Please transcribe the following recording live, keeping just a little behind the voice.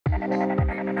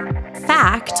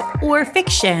Fact or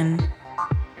fiction?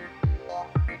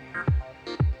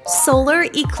 Solar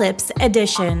Eclipse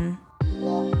Edition.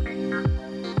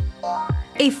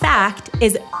 A fact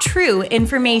is true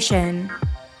information.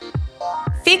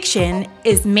 Fiction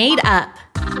is made up,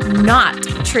 not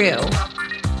true.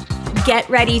 Get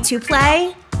ready to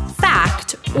play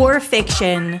Fact or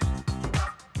Fiction.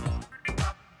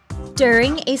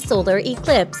 During a solar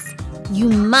eclipse, you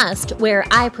must wear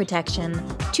eye protection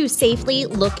to safely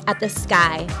look at the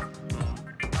sky.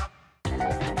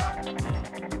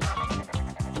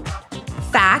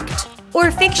 Fact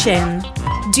or fiction?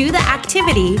 Do the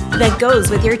activity that goes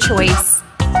with your choice.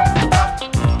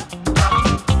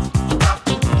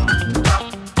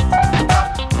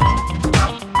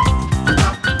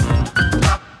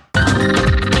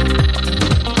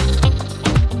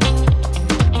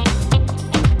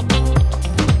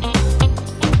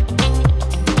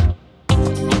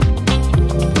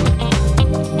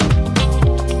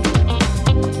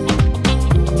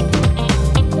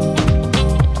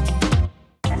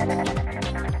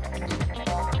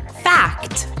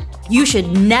 You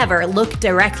should never look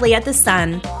directly at the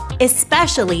sun,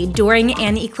 especially during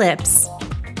an eclipse.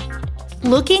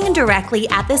 Looking directly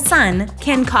at the sun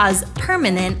can cause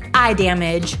permanent eye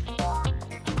damage.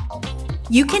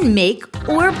 You can make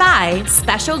or buy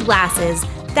special glasses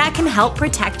that can help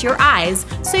protect your eyes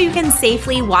so you can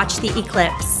safely watch the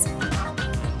eclipse.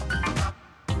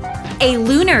 A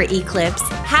lunar eclipse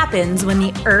happens when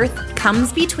the Earth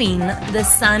comes between the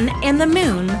sun and the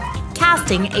moon,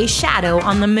 casting a shadow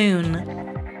on the moon.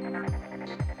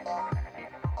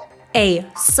 A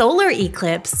solar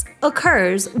eclipse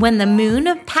occurs when the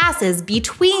moon passes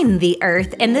between the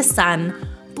Earth and the sun,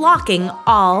 blocking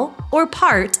all or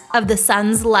part of the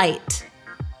sun's light.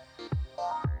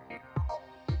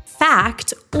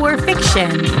 Fact or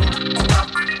fiction?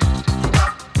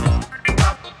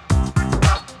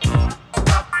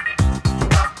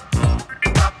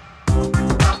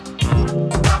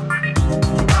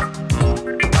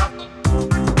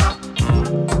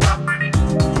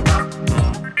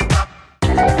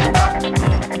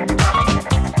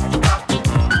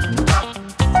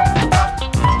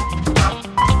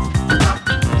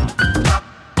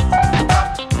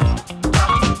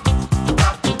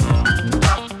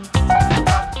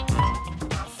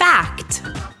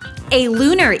 A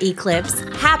lunar eclipse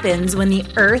happens when the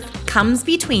Earth comes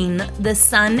between the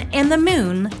sun and the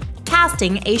moon,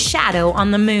 casting a shadow on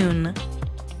the moon.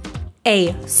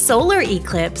 A solar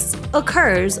eclipse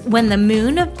occurs when the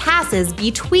moon passes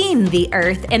between the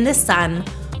Earth and the sun,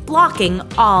 blocking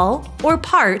all or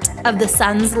part of the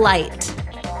sun's light.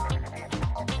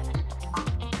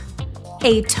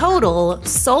 A total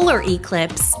solar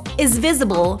eclipse is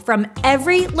visible from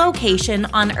every location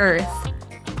on Earth.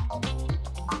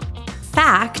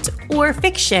 Fact or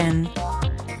fiction?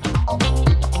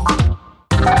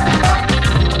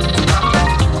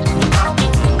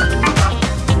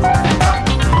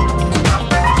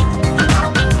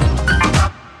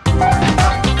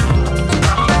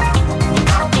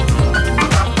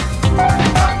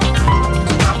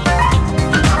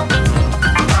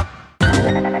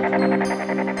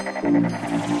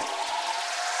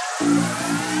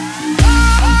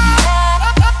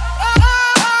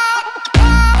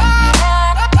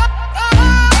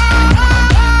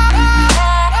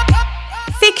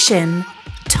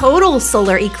 Total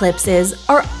solar eclipses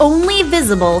are only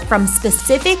visible from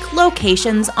specific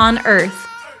locations on Earth.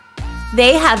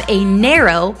 They have a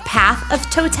narrow path of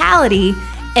totality,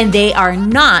 and they are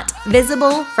not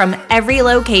visible from every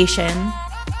location.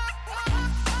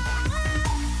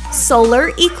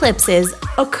 Solar eclipses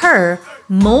occur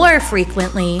more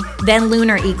frequently than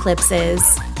lunar eclipses.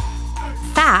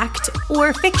 Fact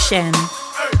or fiction?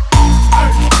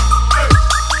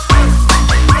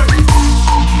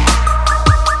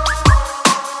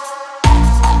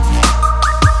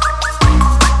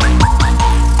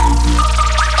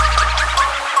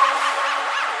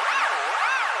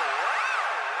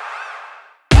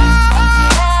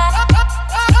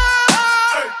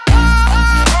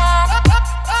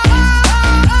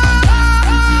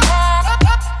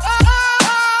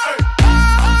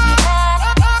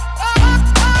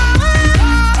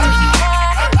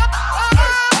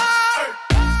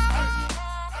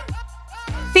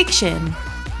 Fiction.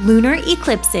 Lunar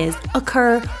eclipses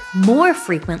occur more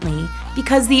frequently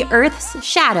because the Earth's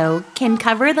shadow can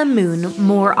cover the moon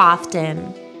more often.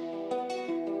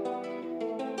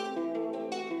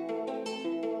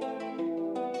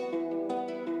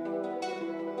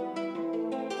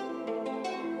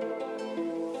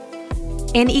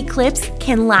 An eclipse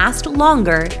can last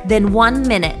longer than 1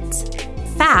 minute.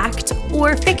 Fact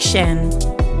or fiction?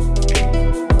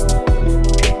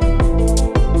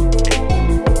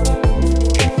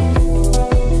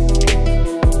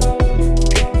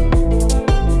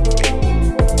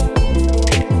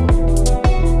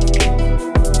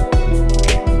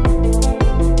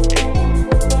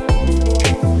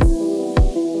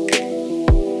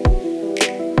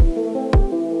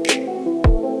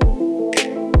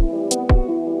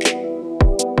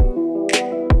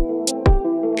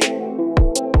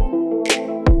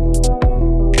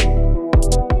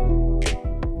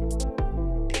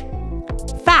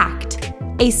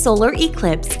 A solar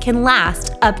eclipse can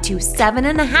last up to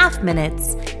 7.5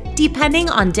 minutes, depending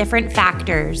on different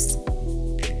factors.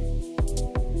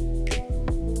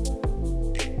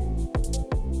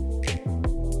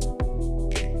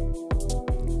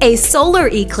 A solar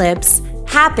eclipse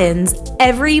happens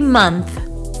every month.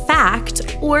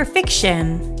 Fact or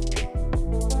fiction?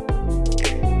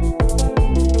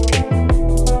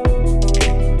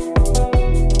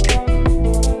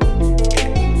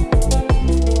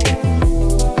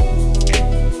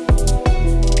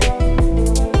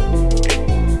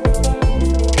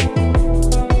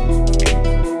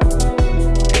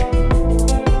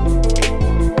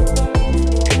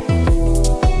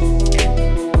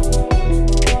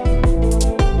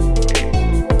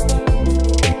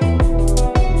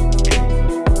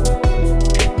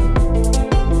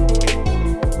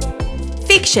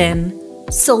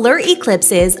 Fiction. Solar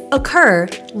eclipses occur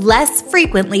less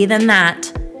frequently than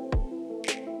that.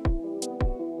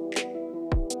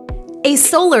 A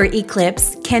solar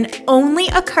eclipse can only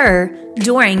occur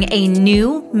during a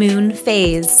new moon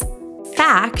phase.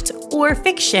 Fact or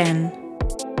fiction?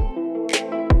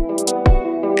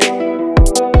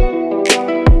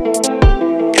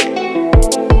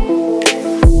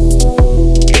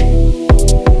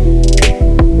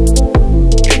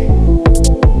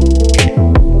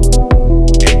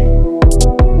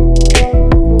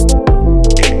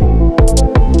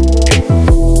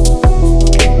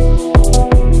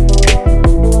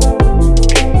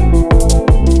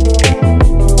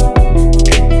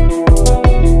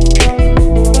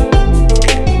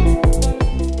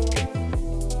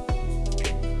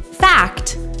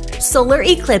 Solar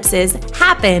eclipses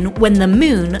happen when the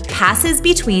moon passes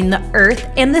between the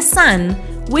Earth and the Sun,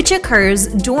 which occurs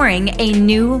during a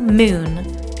new moon.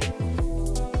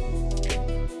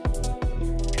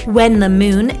 When the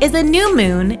moon is a new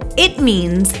moon, it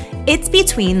means it's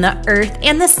between the Earth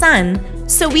and the Sun,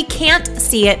 so we can't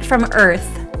see it from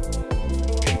Earth.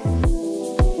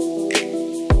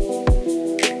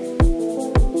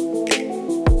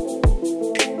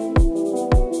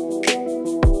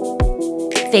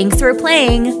 Thanks for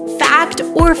playing Fact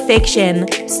or Fiction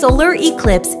Solar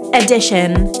Eclipse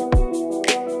Edition.